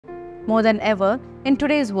More than ever, in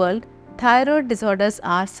today's world, thyroid disorders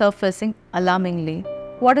are surfacing alarmingly.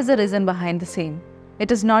 What is the reason behind the same?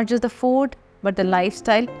 It is not just the food, but the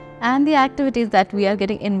lifestyle and the activities that we are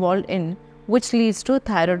getting involved in, which leads to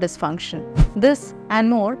thyroid dysfunction. This and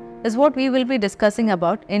more is what we will be discussing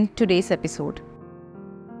about in today's episode.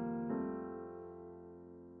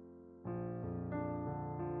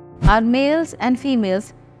 Are males and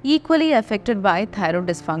females equally affected by thyroid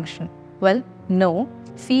dysfunction? Well, no.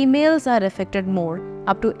 Females are affected more,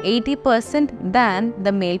 up to 80% than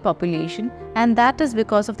the male population, and that is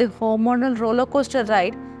because of the hormonal roller coaster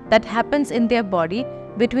ride that happens in their body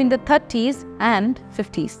between the 30s and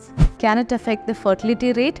 50s. Can it affect the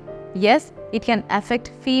fertility rate? Yes, it can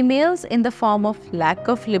affect females in the form of lack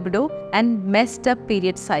of libido and messed up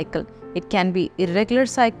period cycle. It can be irregular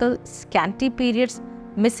cycle, scanty periods,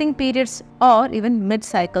 missing periods, or even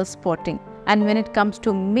mid-cycle spotting. And when it comes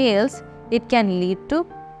to males, it can lead to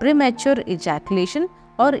premature ejaculation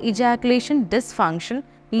or ejaculation dysfunction,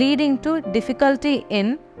 leading to difficulty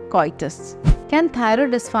in coitus. Can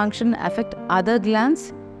thyroid dysfunction affect other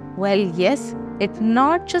glands? Well, yes. It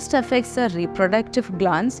not just affects the reproductive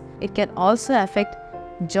glands, it can also affect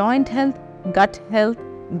joint health, gut health,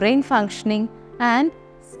 brain functioning, and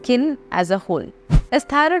skin as a whole. Is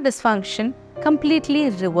thyroid dysfunction completely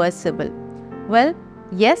reversible? Well,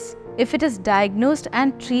 yes. If it is diagnosed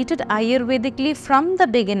and treated Ayurvedically from the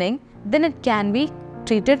beginning, then it can be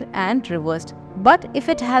treated and reversed. But if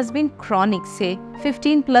it has been chronic, say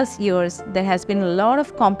 15 plus years, there has been a lot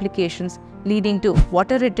of complications leading to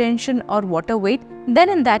water retention or water weight, then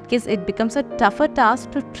in that case it becomes a tougher task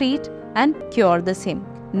to treat and cure the same.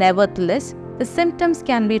 Nevertheless, the symptoms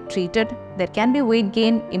can be treated. There can be weight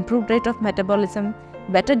gain, improved rate of metabolism,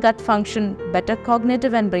 better gut function, better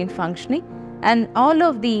cognitive and brain functioning, and all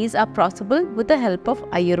of these are possible with the help of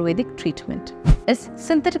Ayurvedic treatment. Is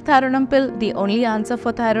synthetic thyronorm pill the only answer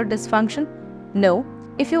for thyroid dysfunction? No.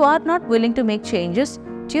 If you are not willing to make changes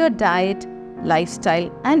to your diet,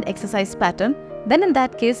 lifestyle and exercise pattern, then in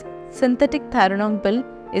that case, synthetic thyronorm pill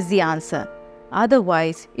is the answer.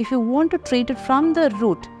 Otherwise, if you want to treat it from the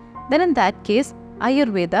root, then in that case,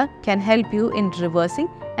 Ayurveda can help you in reversing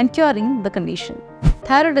and curing the condition.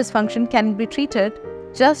 Thyroid dysfunction can be treated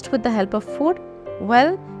just with the help of food?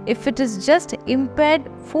 Well, if it is just impaired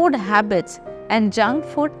food habits and junk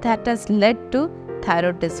food that has led to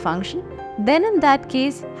thyroid dysfunction, then in that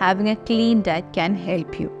case, having a clean diet can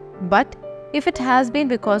help you. But if it has been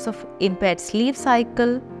because of impaired sleep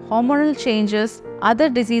cycle, hormonal changes, other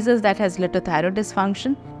diseases that has led to thyroid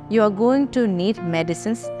dysfunction, you are going to need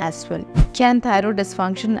medicines as well. Can thyroid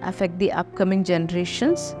dysfunction affect the upcoming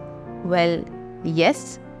generations? Well,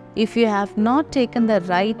 yes. If you have not taken the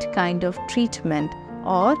right kind of treatment,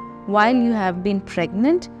 or while you have been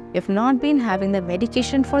pregnant, you have not been having the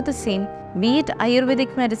medication for the same, be it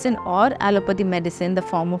Ayurvedic medicine or allopathy medicine in the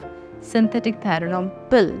form of synthetic thyronorm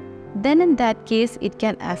pill, then in that case it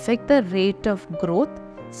can affect the rate of growth,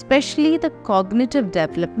 especially the cognitive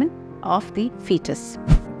development of the fetus.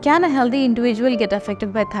 Can a healthy individual get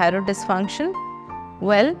affected by thyroid dysfunction?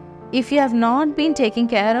 Well, if you have not been taking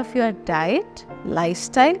care of your diet,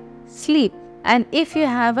 lifestyle, sleep, and if you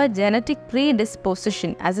have a genetic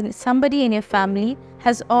predisposition, as in somebody in your family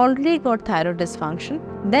has already got thyroid dysfunction,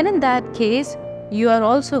 then in that case, you are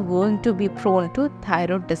also going to be prone to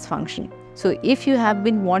thyroid dysfunction. So if you have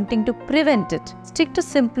been wanting to prevent it, stick to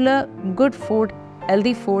simpler, good food,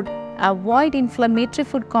 healthy food, avoid inflammatory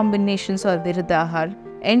food combinations or viridahar,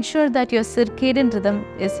 ensure that your circadian rhythm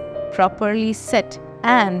is properly set,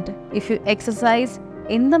 and if you exercise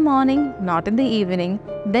in the morning, not in the evening,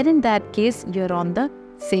 then in that case, you're on the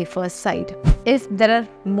safer side. If there are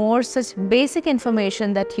more such basic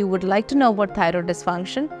information that you would like to know about thyroid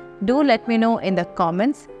dysfunction, do let me know in the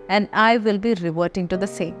comments and I will be reverting to the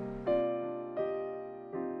same.